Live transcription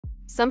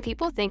Some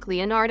people think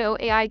Leonardo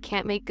AI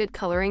can't make good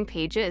coloring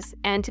pages,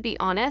 and to be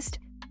honest,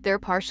 they're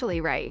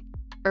partially right.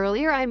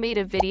 Earlier I made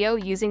a video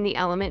using the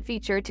element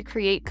feature to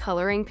create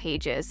coloring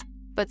pages,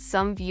 but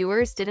some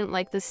viewers didn't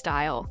like the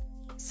style.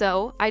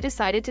 So I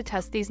decided to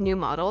test these new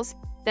models,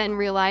 then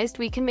realized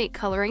we can make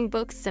coloring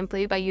books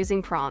simply by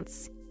using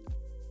prompts.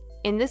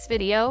 In this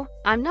video,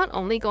 I'm not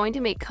only going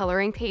to make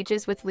coloring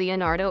pages with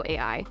Leonardo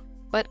AI,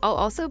 but I'll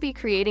also be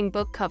creating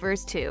book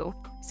covers too,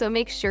 so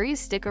make sure you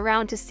stick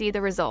around to see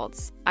the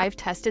results. I've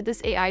tested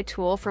this AI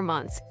tool for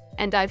months,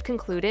 and I've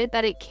concluded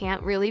that it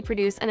can't really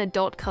produce an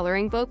adult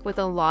coloring book with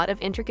a lot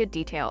of intricate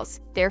details.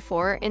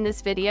 Therefore, in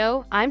this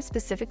video, I'm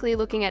specifically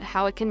looking at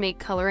how it can make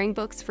coloring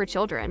books for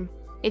children.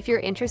 If you're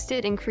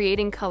interested in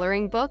creating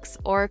coloring books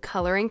or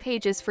coloring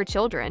pages for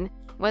children,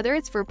 whether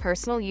it's for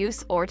personal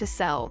use or to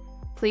sell,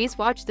 please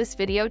watch this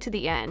video to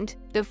the end.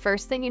 The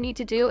first thing you need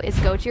to do is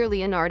go to your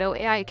Leonardo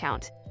AI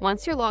account.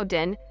 Once you're logged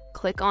in,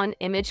 click on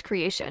Image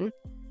Creation.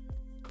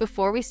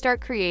 Before we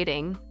start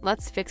creating,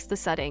 let's fix the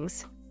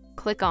settings.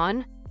 Click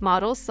on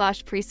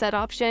Model/Preset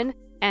option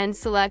and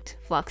select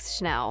Flux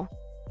Schnell.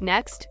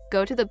 Next,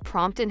 go to the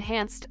Prompt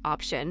Enhanced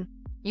option.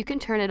 You can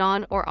turn it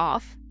on or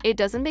off. It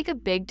doesn't make a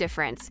big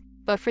difference,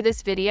 but for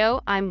this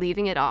video, I'm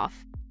leaving it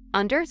off.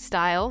 Under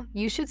Style,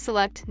 you should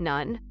select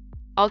None.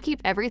 I'll keep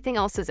everything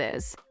else as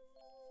is.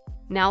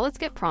 Now let's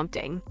get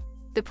prompting.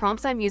 The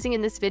prompts I'm using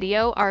in this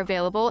video are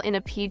available in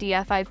a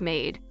PDF I've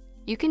made.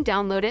 You can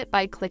download it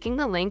by clicking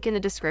the link in the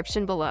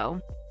description below.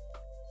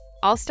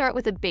 I'll start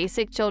with a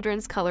basic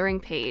children's coloring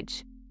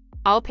page.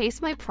 I'll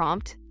paste my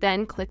prompt,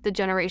 then click the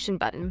generation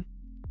button.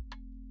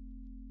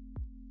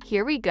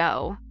 Here we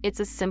go. It's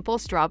a simple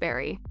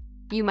strawberry.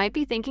 You might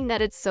be thinking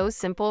that it's so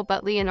simple,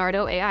 but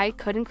Leonardo AI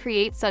couldn't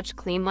create such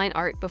clean line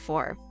art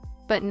before.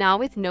 But now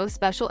with no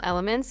special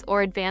elements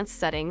or advanced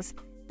settings,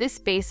 this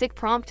basic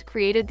prompt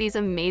created these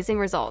amazing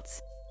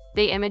results.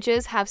 The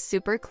images have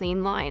super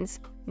clean lines,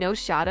 no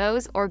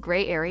shadows or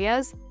gray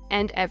areas,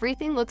 and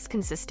everything looks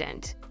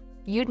consistent.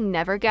 You'd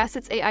never guess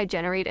it's AI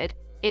generated.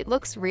 It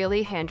looks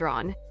really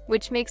hand-drawn,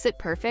 which makes it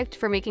perfect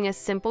for making a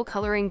simple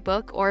coloring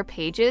book or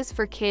pages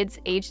for kids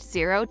aged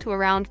 0 to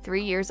around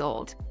 3 years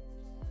old.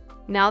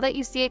 Now that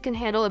you see it can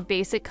handle a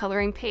basic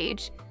coloring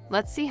page,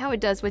 let's see how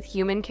it does with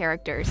human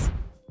characters.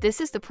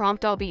 This is the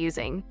prompt I'll be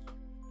using.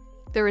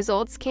 The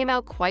results came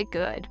out quite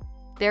good.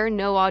 There are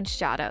no odd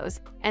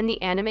shadows, and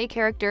the anime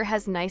character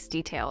has nice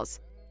details.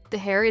 The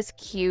hair is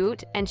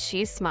cute, and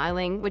she's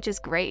smiling, which is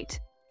great.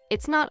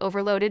 It's not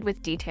overloaded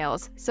with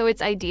details, so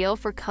it's ideal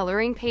for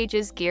coloring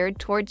pages geared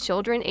toward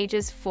children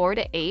ages 4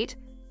 to 8,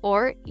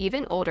 or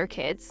even older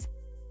kids.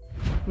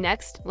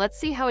 Next, let's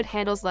see how it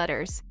handles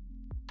letters.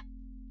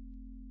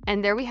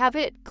 And there we have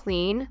it,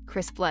 clean,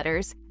 crisp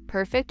letters,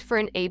 perfect for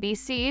an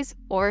ABCs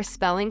or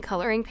spelling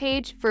coloring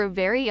page for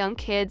very young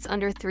kids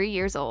under 3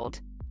 years old.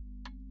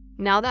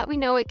 Now that we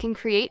know it can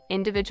create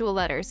individual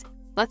letters,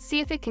 let's see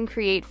if it can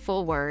create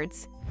full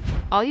words.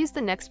 I'll use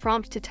the next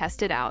prompt to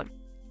test it out.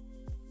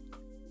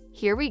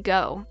 Here we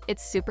go.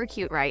 It's super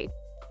cute, right?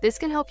 This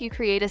can help you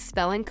create a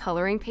spelling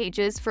coloring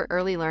pages for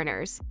early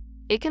learners.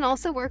 It can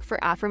also work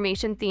for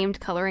affirmation-themed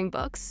coloring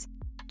books.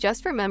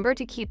 Just remember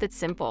to keep it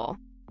simple.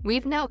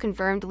 We've now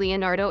confirmed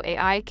Leonardo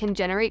AI can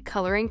generate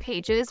coloring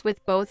pages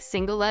with both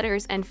single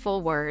letters and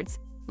full words.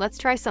 Let's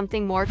try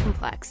something more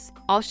complex.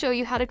 I'll show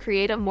you how to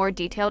create a more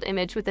detailed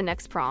image with the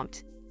next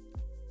prompt.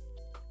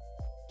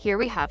 Here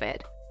we have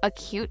it, a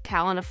cute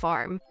cow on a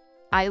farm.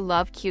 I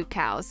love cute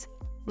cows.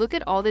 Look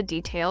at all the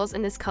details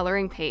in this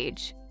coloring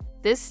page.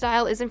 This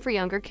style isn't for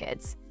younger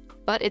kids,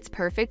 but it's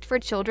perfect for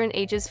children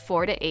ages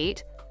 4 to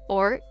 8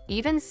 or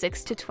even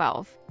 6 to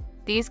 12.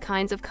 These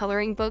kinds of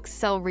coloring books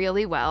sell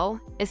really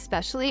well,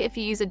 especially if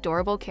you use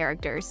adorable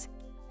characters.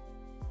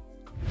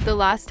 The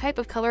last type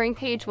of coloring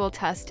page we'll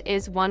test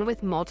is one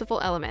with multiple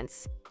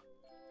elements.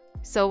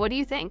 So what do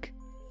you think?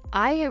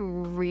 I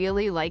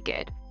really like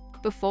it.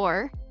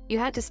 Before, you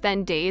had to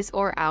spend days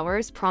or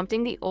hours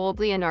prompting the old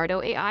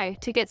Leonardo AI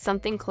to get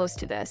something close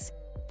to this,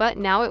 but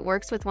now it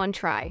works with one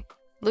try.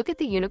 Look at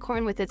the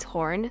unicorn with its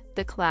horn,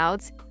 the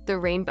clouds, the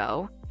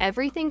rainbow.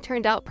 Everything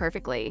turned out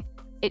perfectly.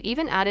 It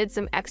even added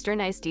some extra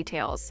nice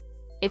details.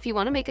 If you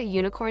want to make a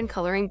unicorn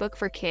coloring book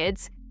for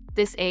kids,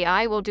 this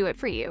AI will do it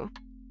for you.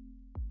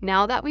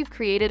 Now that we've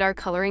created our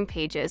coloring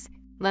pages,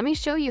 let me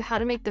show you how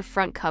to make the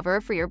front cover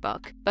for your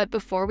book. But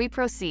before we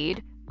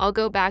proceed, I'll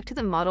go back to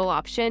the model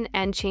option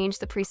and change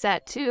the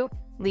preset to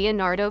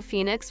Leonardo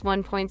Phoenix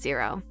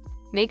 1.0.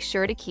 Make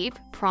sure to keep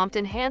Prompt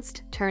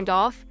Enhanced turned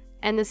off,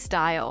 and the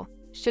style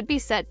should be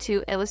set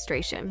to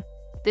Illustration.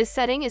 This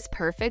setting is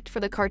perfect for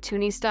the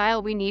cartoony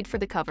style we need for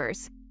the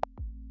covers.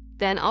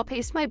 Then I'll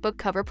paste my book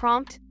cover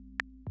prompt.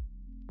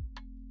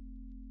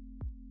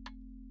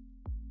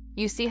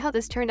 You see how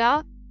this turned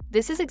out?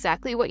 This is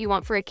exactly what you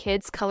want for a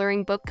kid's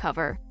coloring book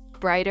cover.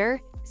 Brighter,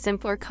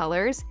 simpler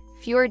colors,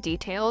 fewer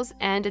details,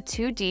 and a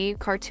 2D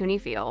cartoony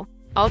feel.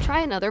 I'll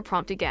try another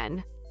prompt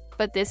again,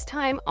 but this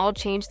time I'll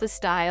change the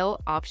style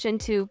option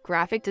to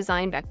Graphic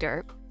Design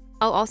Vector.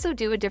 I'll also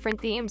do a different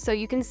theme so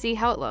you can see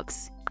how it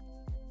looks.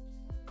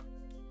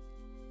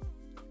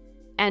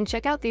 And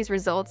check out these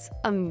results.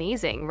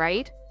 Amazing,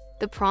 right?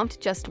 The prompt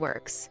just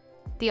works.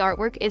 The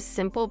artwork is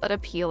simple but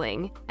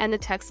appealing, and the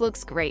text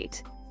looks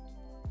great.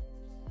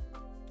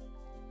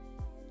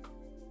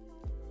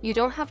 You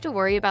don't have to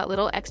worry about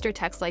little extra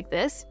text like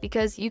this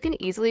because you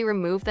can easily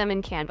remove them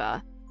in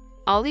Canva.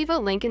 I'll leave a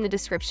link in the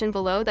description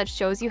below that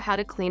shows you how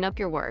to clean up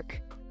your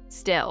work.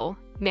 Still,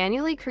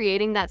 manually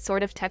creating that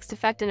sort of text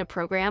effect in a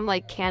program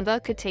like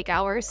Canva could take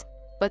hours,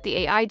 but the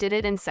AI did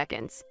it in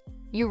seconds.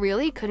 You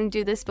really couldn't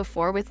do this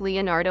before with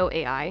Leonardo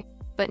AI,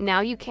 but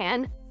now you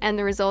can, and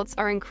the results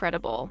are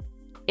incredible.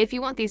 If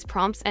you want these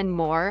prompts and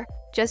more,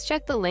 just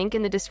check the link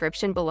in the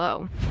description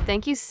below.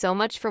 Thank you so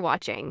much for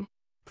watching.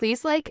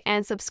 Please like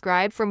and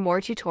subscribe for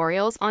more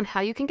tutorials on how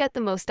you can get the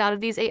most out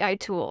of these AI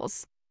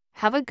tools.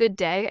 Have a good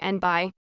day and bye.